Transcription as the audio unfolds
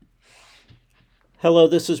Hello,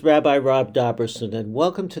 this is Rabbi Rob Doberson, and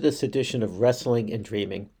welcome to this edition of Wrestling and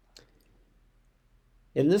Dreaming.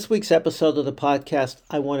 In this week's episode of the podcast,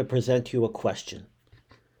 I want to present to you a question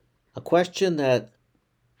that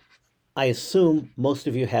I assume most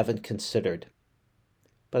of you haven't considered,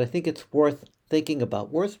 but I think it's worth thinking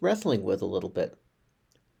about, worth wrestling with a little bit.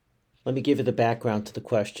 Let me give you the background to the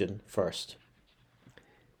question first.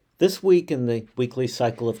 This week in the weekly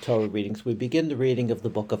cycle of Torah readings, we begin the reading of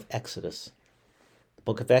the book of Exodus. The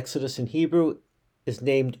book of Exodus in Hebrew is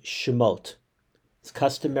named Shemot. It's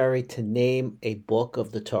customary to name a book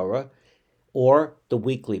of the Torah or the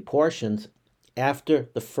weekly portions after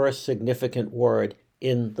the first significant word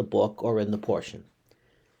in the book or in the portion.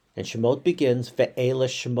 And Shemot begins, Ve'ela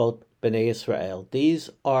Shemot B'nai Israel. These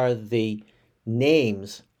are the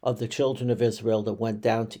names of the children of Israel that went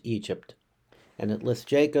down to Egypt. And it lists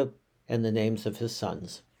Jacob and the names of his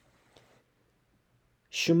sons.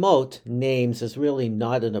 Shemot, names, is really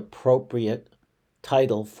not an appropriate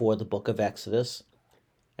title for the book of Exodus.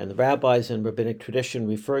 And the rabbis in rabbinic tradition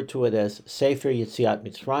referred to it as Sefer Yetziat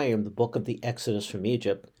Mitzrayim, the book of the Exodus from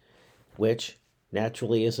Egypt, which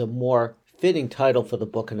naturally is a more fitting title for the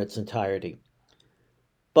book in its entirety.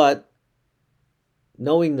 But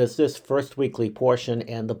knowing that this first weekly portion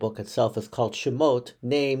and the book itself is called Shemot,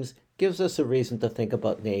 names, gives us a reason to think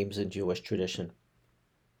about names in Jewish tradition.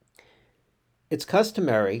 It's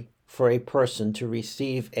customary for a person to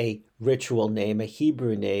receive a ritual name, a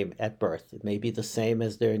Hebrew name at birth. It may be the same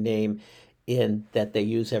as their name in that they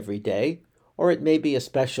use every day, or it may be a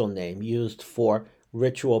special name used for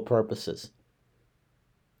ritual purposes.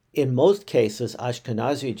 In most cases,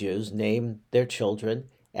 Ashkenazi Jews name their children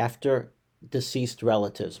after deceased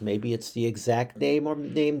relatives. Maybe it's the exact name or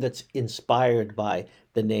name that's inspired by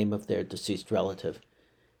the name of their deceased relative.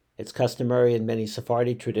 It's customary in many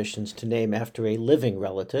Sephardi traditions to name after a living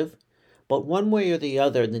relative, but one way or the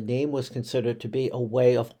other, the name was considered to be a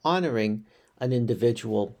way of honoring an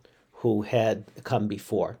individual who had come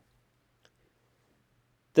before.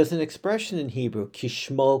 There's an expression in Hebrew,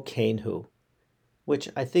 kishmo kenhu, which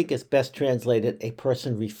I think is best translated, a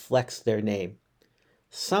person reflects their name.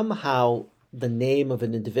 Somehow, the name of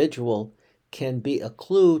an individual can be a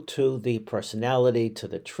clue to the personality, to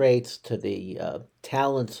the traits, to the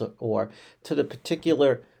talents, or to the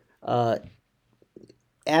particular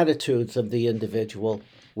attitudes of the individual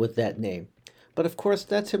with that name. But of course,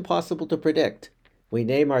 that's impossible to predict. We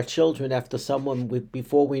name our children after someone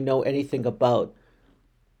before we know anything about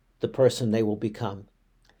the person they will become.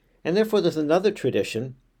 And therefore, there's another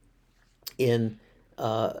tradition in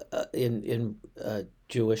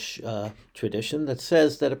Jewish tradition that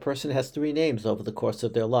says that a person has three names over the course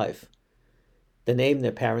of their life. The name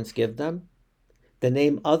their parents give them, the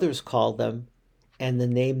name others call them, and the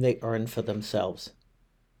name they earn for themselves.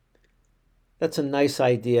 That's a nice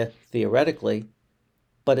idea theoretically,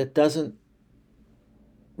 but it doesn't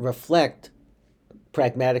reflect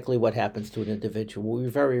pragmatically what happens to an individual. We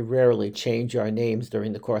very rarely change our names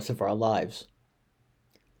during the course of our lives.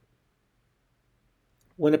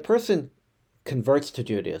 When a person converts to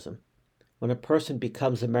Judaism, when a person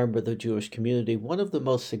becomes a member of the Jewish community, one of the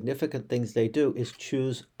most significant things they do is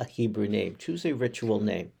choose a Hebrew name, choose a ritual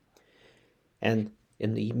name. And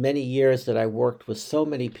in the many years that I worked with so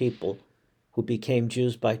many people who became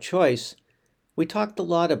Jews by choice, we talked a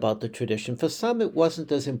lot about the tradition. For some, it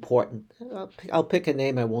wasn't as important. I'll pick a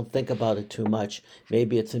name, I won't think about it too much.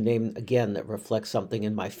 Maybe it's a name, again, that reflects something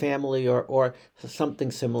in my family or something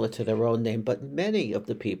similar to their own name. But many of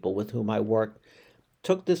the people with whom I worked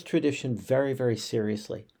took this tradition very, very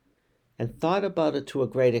seriously and thought about it to a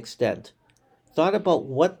great extent, thought about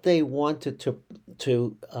what they wanted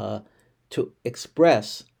to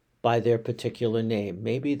express by their particular name.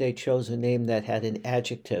 Maybe they chose a name that had an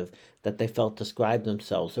adjective that they felt described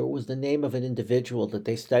themselves, or it was the name of an individual that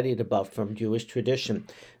they studied about from Jewish tradition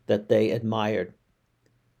that they admired.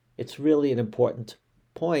 It's really an important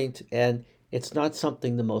point, and it's not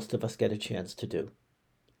something that most of us get a chance to do.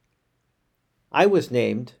 I was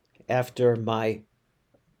named after my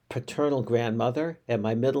paternal grandmother and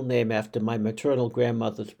my middle name after my maternal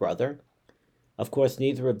grandmother's brother. Of course,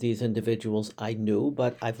 neither of these individuals I knew,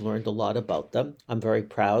 but I've learned a lot about them. I'm very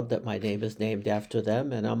proud that my name is named after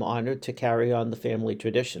them, and I'm honored to carry on the family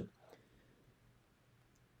tradition.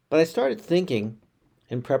 But I started thinking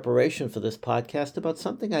in preparation for this podcast about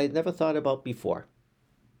something I had never thought about before.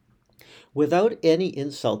 Without any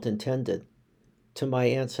insult intended to my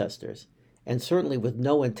ancestors, and certainly with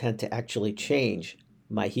no intent to actually change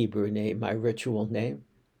my Hebrew name, my ritual name,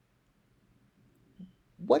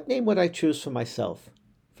 what name would I choose for myself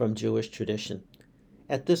from Jewish tradition?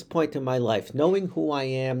 at this point in my life, knowing who I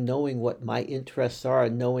am, knowing what my interests are,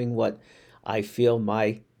 knowing what I feel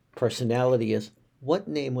my personality is, what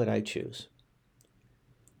name would I choose?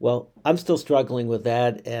 Well, I'm still struggling with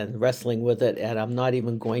that and wrestling with it, and I'm not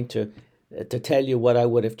even going to tell you what I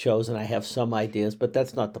would have chosen. I have some ideas, but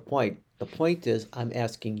that's not the point. The point is, I'm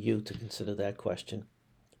asking you to consider that question.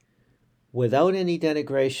 Without any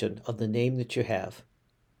denigration of the name that you have,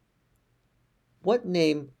 what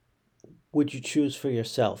name would you choose for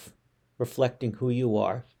yourself, reflecting who you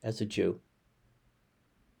are as a Jew?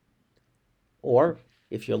 Or,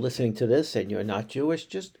 if you're listening to this and you're not Jewish,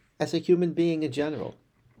 just as a human being in general,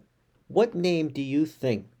 what name do you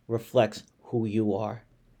think reflects who you are?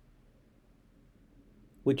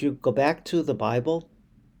 Would you go back to the Bible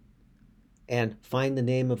and find the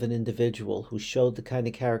name of an individual who showed the kind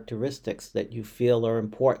of characteristics that you feel are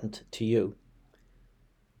important to you?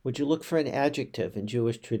 Would you look for an adjective in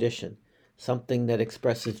Jewish tradition, something that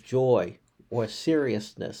expresses joy or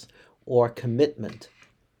seriousness or commitment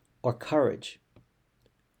or courage?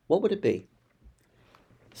 What would it be?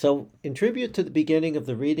 So, in tribute to the beginning of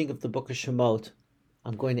the reading of the book of Shemot,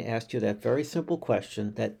 I'm going to ask you that very simple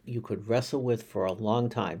question that you could wrestle with for a long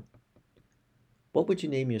time. What would you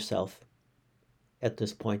name yourself at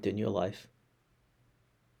this point in your life?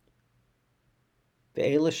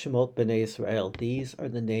 Ve'ela Shemot B'nai Israel, these are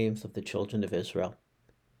the names of the children of Israel.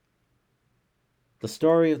 The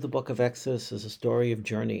story of the book of Exodus is a story of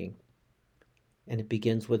journeying, and it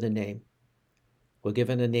begins with a name. We're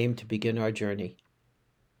given a name to begin our journey,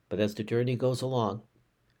 but as the journey goes along,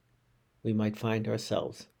 we might find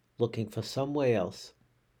ourselves looking for some way else,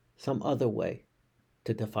 some other way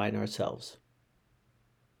to define ourselves.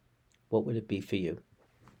 What would it be for you?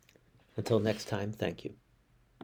 Until next time, thank you.